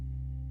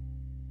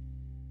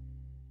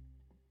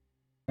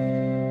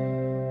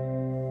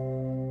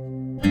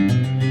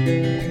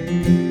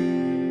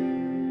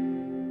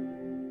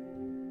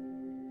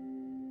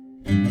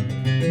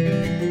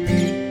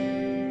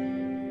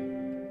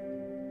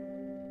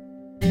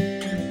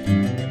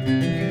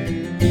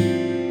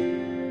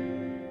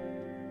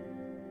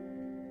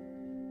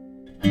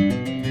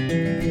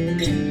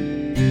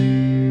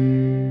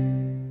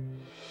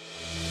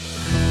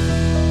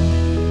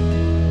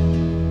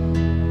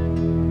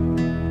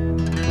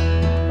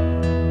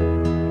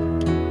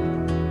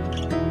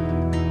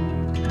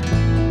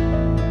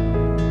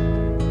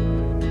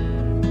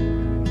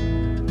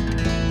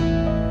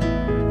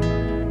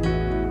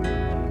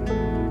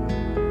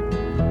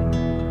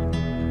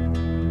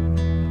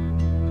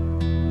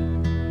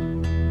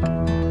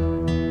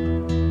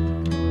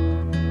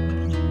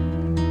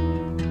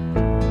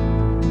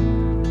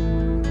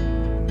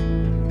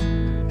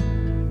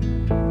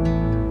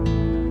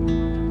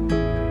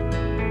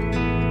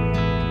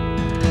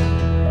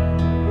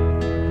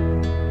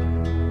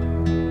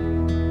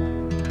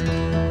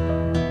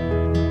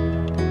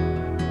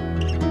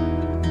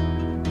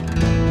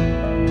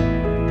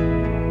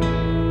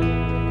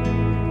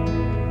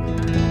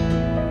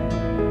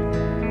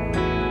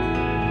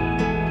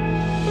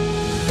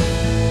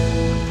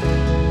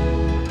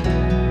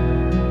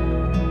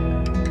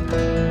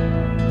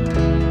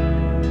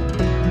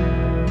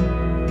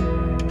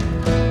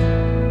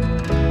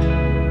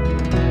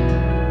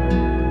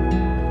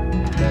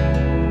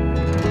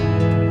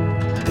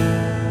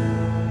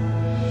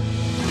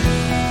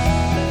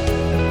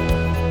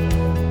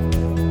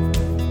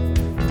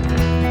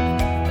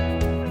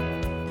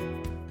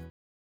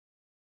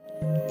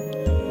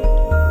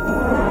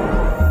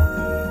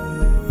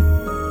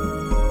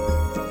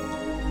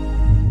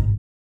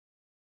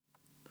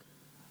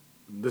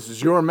This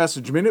is your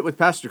Message Minute with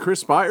Pastor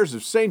Chris Byers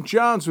of St.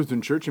 John's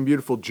Lutheran Church in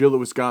beautiful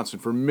Gillett, Wisconsin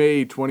for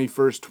May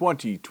 21st,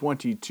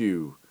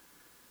 2022.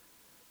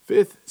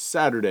 Fifth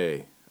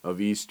Saturday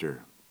of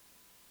Easter.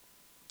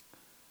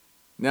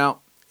 Now,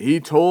 he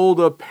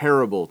told a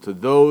parable to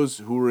those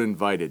who were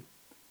invited.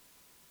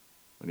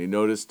 When he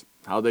noticed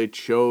how they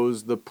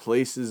chose the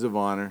places of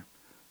honor,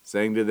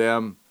 saying to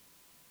them,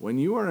 "When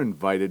you are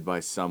invited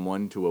by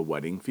someone to a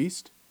wedding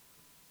feast,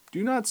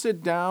 do not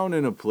sit down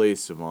in a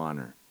place of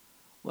honor,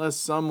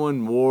 lest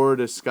someone more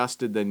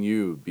disgusted than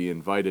you be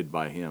invited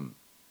by him.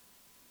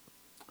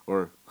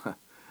 Or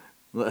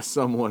lest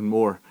someone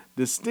more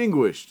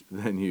distinguished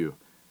than you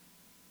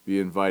be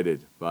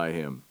invited by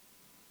him.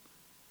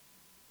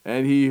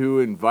 And he who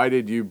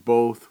invited you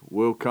both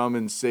will come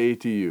and say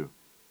to you,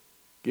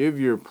 'Give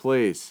your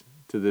place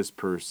to this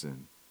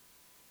person.'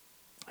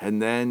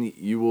 And then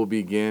you will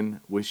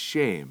begin with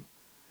shame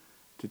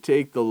to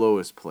take the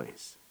lowest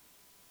place.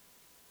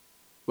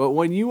 But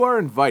when you are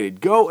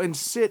invited, go and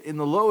sit in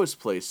the lowest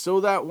place, so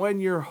that when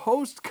your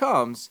host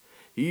comes,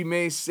 he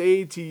may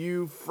say to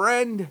you,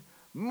 'Friend,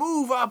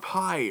 move up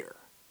higher.'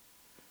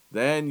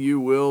 Then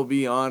you will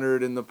be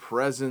honored in the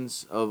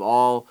presence of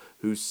all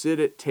who sit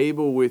at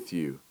table with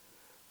you.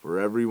 For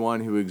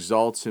everyone who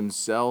exalts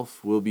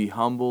himself will be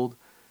humbled,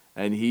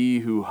 and he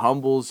who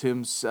humbles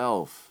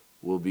himself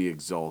will be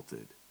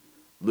exalted."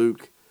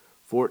 Luke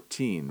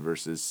 14,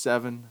 verses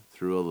 7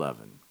 through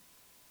 11.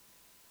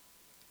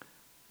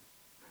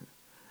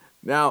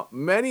 Now,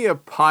 many a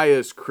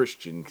pious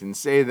Christian can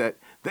say that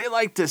they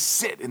like to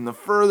sit in the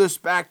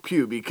furthest back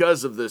pew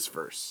because of this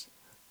verse.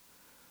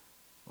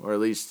 Or at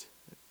least,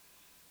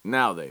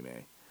 now they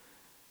may.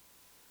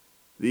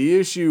 The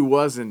issue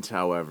wasn't,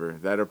 however,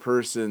 that a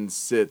person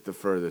sit the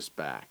furthest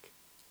back,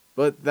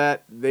 but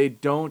that they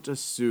don't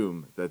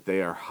assume that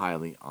they are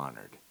highly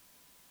honored.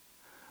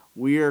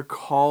 We are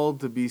called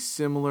to be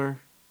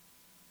similar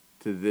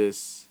to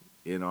this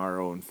in our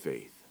own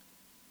faith.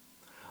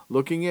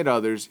 Looking at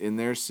others in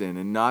their sin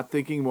and not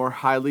thinking more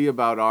highly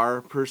about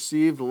our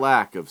perceived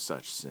lack of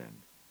such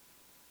sin.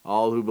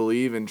 All who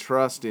believe and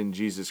trust in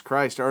Jesus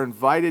Christ are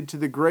invited to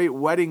the great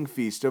wedding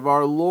feast of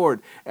our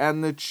Lord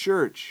and the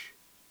church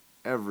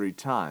every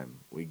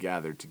time we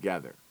gather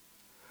together.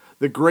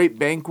 The great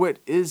banquet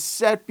is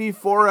set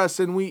before us,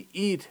 and we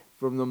eat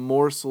from the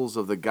morsels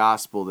of the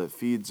gospel that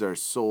feeds our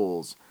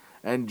souls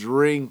and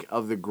drink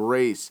of the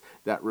grace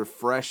that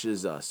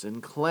refreshes us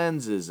and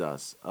cleanses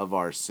us of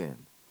our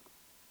sin.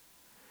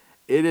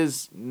 It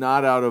is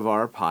not out of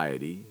our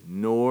piety,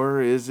 nor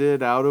is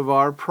it out of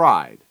our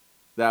pride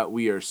that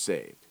we are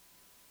saved,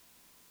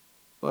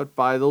 but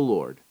by the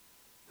Lord,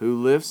 who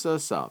lifts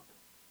us up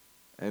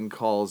and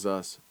calls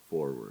us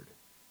forward.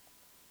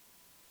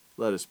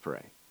 Let us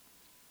pray.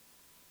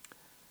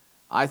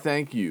 I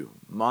thank you,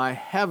 my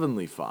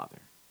heavenly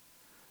Father,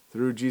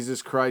 through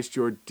Jesus Christ,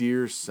 your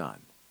dear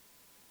Son,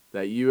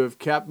 that you have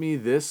kept me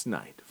this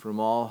night from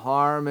all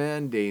harm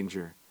and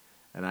danger,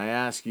 and I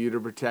ask you to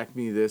protect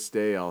me this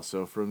day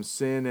also from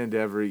sin and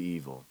every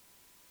evil,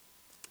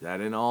 that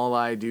in all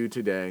I do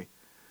today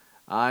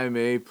I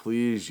may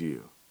please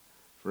you.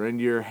 For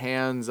into your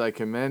hands I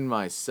commend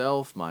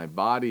myself, my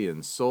body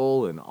and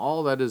soul, and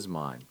all that is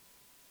mine.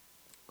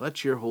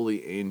 Let your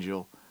holy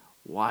angel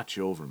watch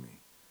over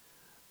me,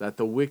 that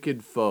the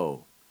wicked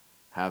foe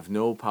have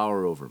no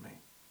power over me.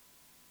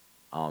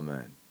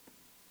 Amen.